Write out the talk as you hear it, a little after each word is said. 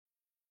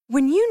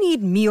When you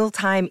need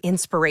mealtime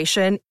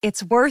inspiration,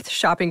 it's worth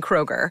shopping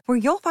Kroger, where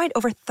you'll find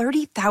over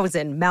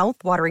 30,000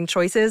 mouth-watering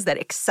choices that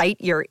excite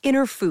your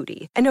inner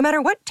foodie. And no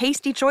matter what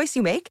tasty choice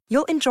you make,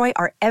 you'll enjoy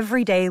our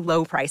everyday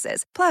low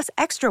prices, plus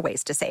extra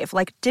ways to save,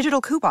 like digital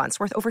coupons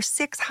worth over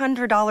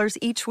 $600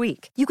 each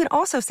week. You can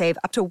also save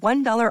up to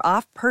 $1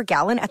 off per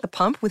gallon at the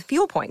pump with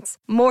fuel points.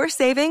 More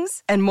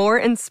savings and more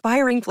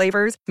inspiring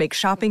flavors make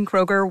shopping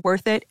Kroger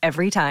worth it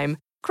every time.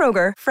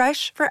 Kroger,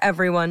 fresh for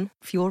everyone.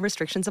 Fuel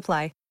restrictions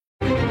apply.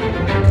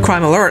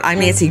 Crime Alert, I'm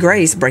Nancy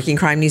Grace. Breaking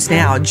crime news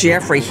now.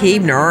 Jeffrey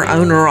Hebner,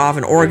 owner of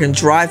an Oregon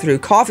drive-thru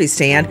coffee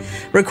stand,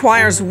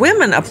 requires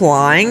women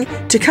applying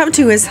to come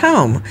to his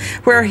home,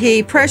 where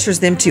he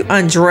pressures them to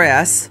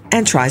undress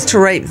and tries to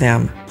rape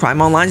them.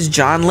 Crime Online's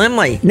John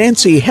Limley.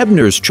 Nancy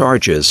Hebner's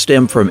charges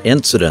stem from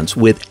incidents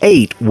with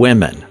 8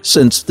 women.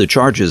 Since the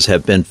charges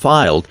have been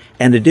filed,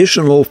 an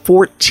additional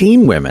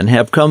 14 women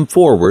have come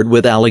forward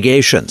with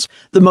allegations.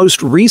 The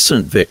most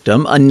recent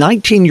victim, a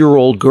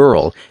 19-year-old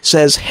girl,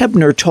 says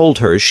Hebner told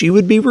her she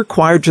would be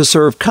required to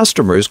serve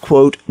customers,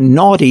 quote,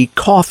 naughty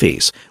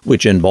coffees,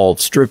 which involved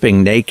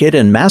stripping naked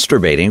and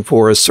masturbating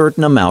for a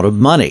certain amount of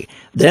money,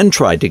 then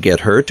tried to get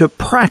her to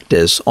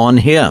practice on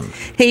him.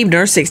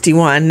 Hebner,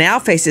 61, now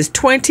faces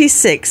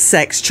 26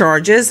 sex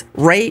charges: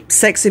 rape,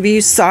 sex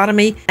abuse,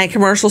 sodomy, and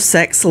commercial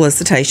sex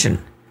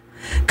solicitation.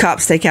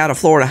 Cops take out a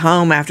Florida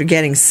home after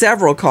getting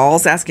several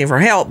calls asking for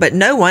help, but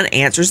no one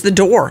answers the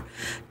door.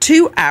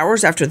 2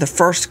 hours after the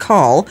first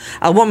call,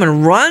 a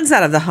woman runs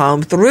out of the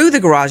home through the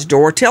garage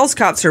door, tells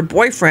cops her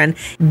boyfriend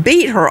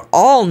beat her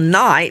all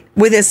night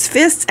with his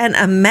fists and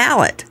a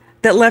mallet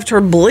that left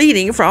her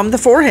bleeding from the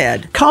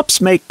forehead. Cops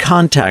make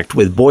contact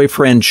with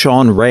boyfriend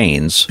Sean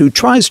Rains, who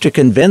tries to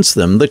convince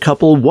them the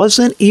couple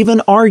wasn't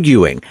even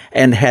arguing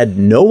and had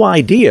no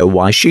idea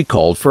why she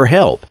called for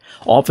help.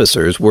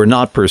 Officers were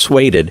not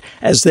persuaded,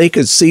 as they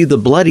could see the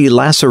bloody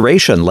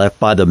laceration left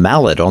by the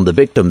mallet on the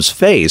victim's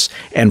face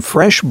and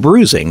fresh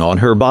bruising on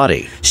her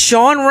body.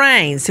 Sean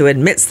Rains, who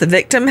admits the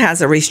victim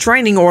has a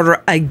restraining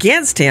order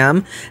against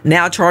him,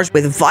 now charged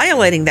with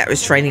violating that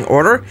restraining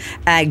order,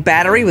 ag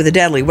battery with a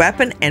deadly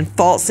weapon, and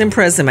false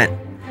imprisonment.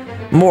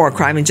 More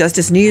crime and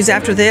justice news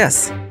after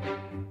this.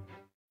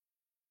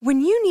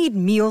 When you need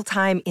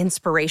mealtime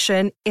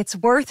inspiration, it's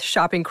worth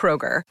shopping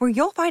Kroger, where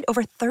you'll find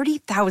over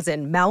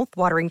 30,000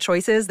 mouth-watering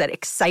choices that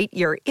excite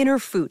your inner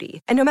foodie.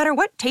 And no matter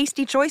what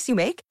tasty choice you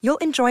make, you'll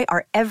enjoy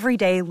our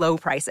everyday low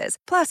prices,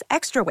 plus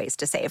extra ways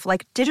to save,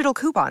 like digital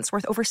coupons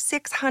worth over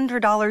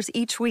 $600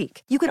 each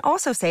week. You can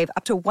also save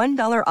up to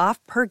 $1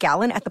 off per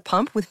gallon at the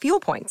pump with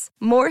fuel points.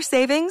 More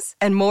savings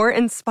and more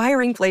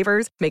inspiring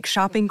flavors make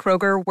shopping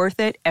Kroger worth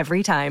it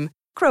every time.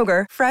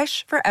 Kroger,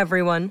 fresh for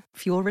everyone.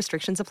 Fuel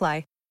restrictions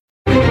apply.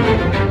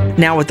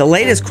 Now with the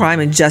latest crime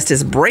and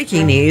justice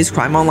breaking news,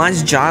 Crime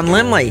Online's John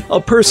Limley. A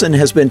person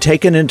has been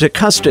taken into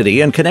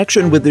custody in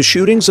connection with the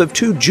shootings of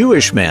 2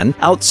 Jewish men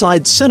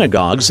outside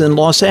synagogues in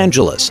Los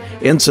Angeles,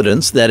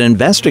 incidents that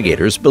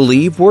investigators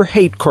believe were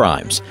hate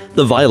crimes.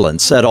 The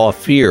violence set off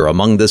fear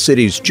among the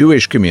city's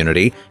Jewish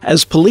community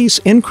as police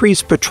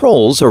increased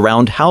patrols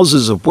around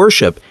houses of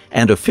worship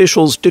and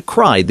officials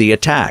decried the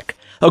attack.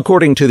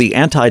 According to the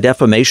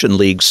Anti-Defamation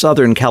League's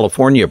Southern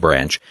California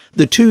branch,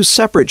 the 2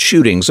 separate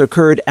shootings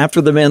occurred after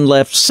the men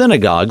left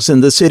synagogues in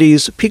the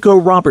city's Pico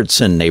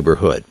Robertson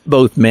neighborhood.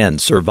 Both men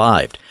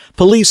survived.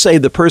 Police say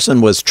the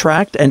person was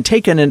tracked and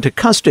taken into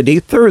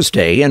custody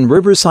Thursday in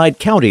Riverside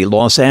County,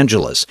 Los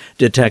Angeles.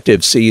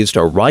 Detectives seized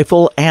a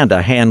rifle and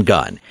a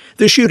handgun.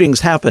 The shootings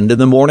happened in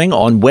the morning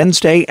on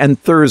Wednesday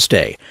and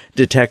Thursday.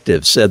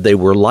 Detectives said they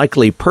were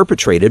likely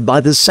perpetrated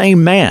by the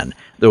same man,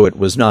 though it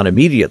was not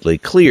immediately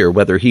clear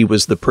whether he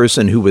was the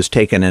person who was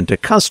taken into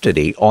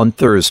custody on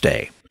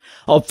Thursday.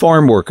 A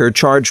farm worker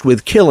charged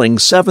with killing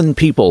 7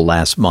 people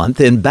last month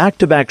in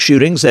back-to-back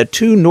shootings at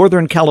 2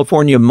 Northern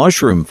California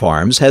mushroom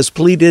farms has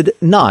pleaded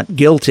not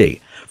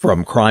guilty.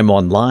 From Crime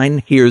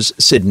Online, here's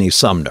Sydney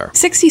Sumner.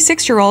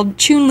 66-year-old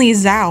Chun-Li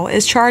Zhao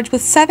is charged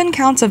with 7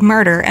 counts of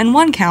murder and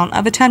 1 count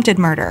of attempted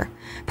murder.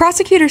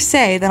 Prosecutors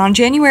say that on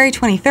January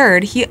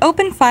 23rd, he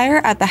opened fire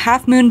at the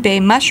Half Moon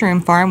Bay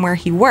mushroom farm where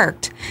he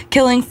worked,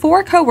 killing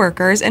 4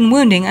 co-workers and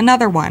wounding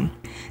another one.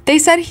 They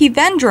said he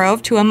then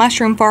drove to a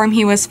mushroom farm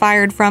he was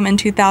fired from in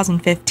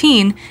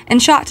 2015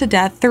 and shot to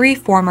death 3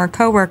 former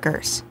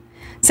co-workers.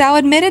 Zhao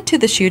admitted to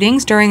the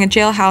shootings during a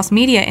jailhouse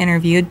media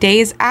interview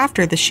days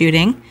after the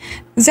shooting.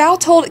 Zhao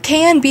told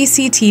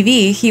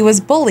KNBC-TV he was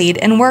bullied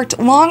and worked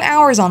long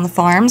hours on the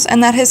farms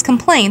and that his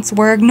complaints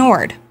were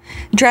ignored.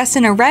 Dressed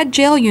in a red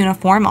jail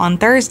uniform on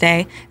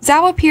Thursday,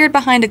 Zhao appeared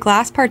behind a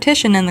glass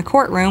partition in the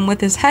courtroom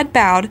with his head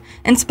bowed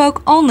and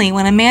spoke only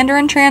when a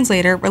Mandarin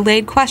translator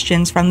relayed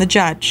questions from the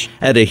judge.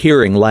 At a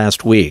hearing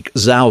last week,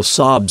 Zhao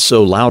sobbed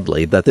so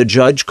loudly that the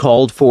judge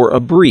called for a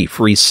brief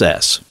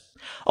recess.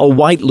 A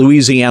white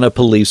Louisiana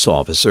police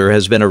officer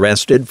has been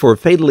arrested for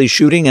fatally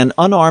shooting an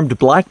unarmed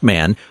black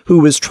man who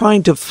was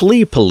trying to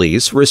flee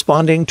police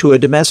responding to a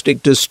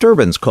domestic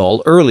disturbance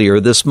call earlier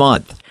this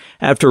month.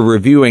 After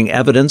reviewing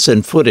evidence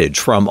and footage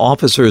from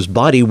officers'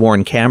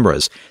 body-worn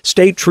cameras,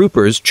 state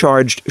troopers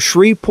charged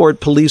Shreveport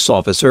police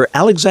officer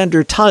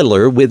Alexander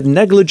Tyler with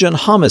negligent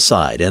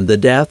homicide and the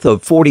death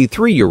of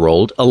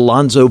 43-year-old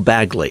Alonzo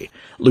Bagley.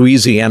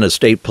 Louisiana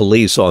State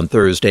Police on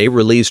Thursday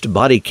released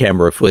body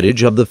camera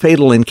footage of the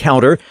fatal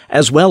encounter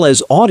as well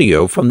as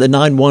audio from the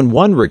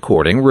 911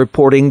 recording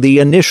reporting the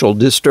initial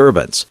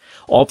disturbance.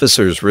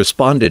 Officers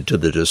responded to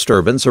the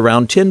disturbance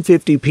around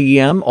 10:50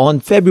 p.m.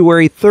 on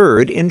February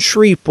 3rd in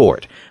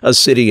Shreveport, a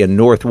city in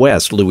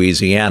northwest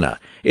Louisiana.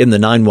 In the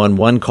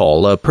 911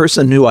 call, a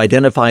person who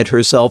identified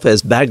herself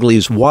as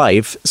Bagley's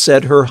wife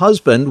said her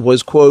husband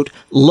was, quote,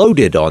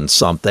 loaded on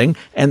something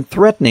and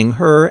threatening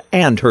her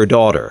and her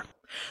daughter.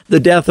 The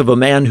death of a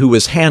man who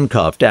was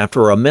handcuffed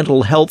after a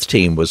mental health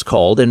team was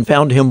called and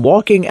found him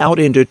walking out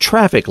into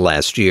traffic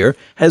last year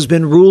has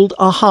been ruled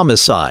a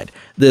homicide.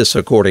 This,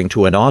 according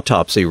to an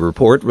autopsy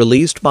report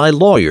released by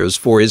lawyers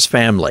for his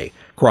family.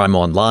 Crime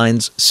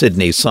Online's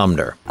Sydney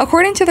Sumner.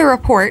 According to the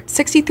report,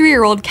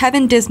 63-year-old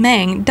Kevin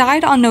Dismang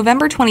died on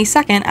November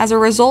 22nd as a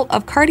result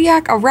of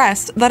cardiac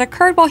arrest that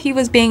occurred while he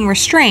was being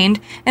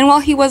restrained and while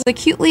he was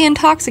acutely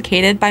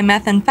intoxicated by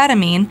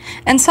methamphetamine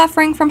and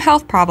suffering from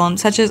health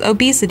problems such as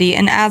obesity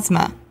and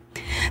asthma.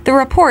 The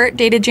report,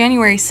 dated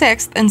January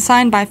 6th and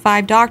signed by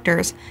 5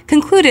 doctors,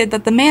 concluded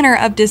that the manner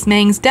of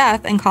Dismang's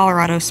death in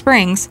Colorado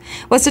Springs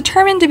was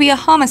determined to be a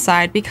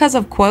homicide because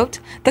of, quote,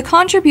 the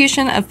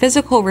contribution of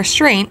physical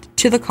restraint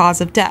to the cause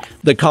of death.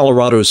 The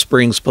Colorado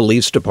Springs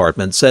Police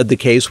Department said the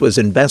case was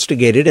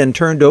investigated and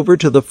turned over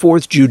to the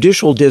 4th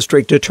Judicial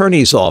District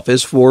Attorney's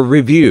Office for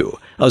review.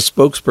 A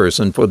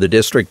spokesperson for the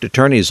district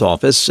attorney's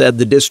office said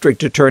the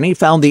district attorney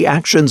found the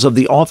actions of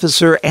the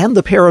officer and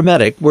the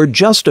paramedic were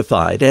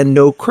justified and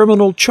no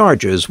criminal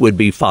charges would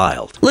be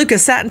filed.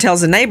 Lucas Satin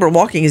tells a neighbor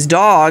walking his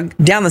dog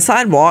down the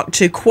sidewalk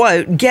to,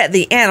 quote, get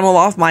the animal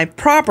off my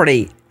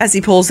property as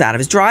he pulls out of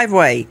his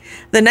driveway.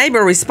 The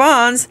neighbor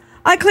responds,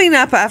 I clean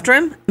up after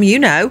him, you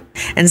know.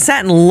 And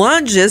Satin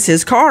lunges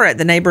his car at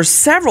the neighbor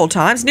several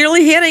times,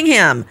 nearly hitting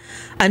him.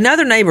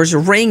 Another neighbor's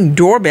Ring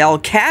doorbell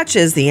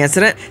catches the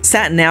incident.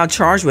 Satin now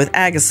charged with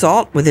ag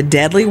assault with a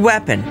deadly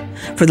weapon.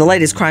 For the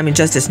latest crime and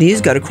justice news,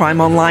 go to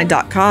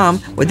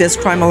crimeonline.com. With this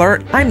crime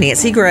alert, I'm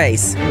Nancy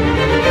Grace.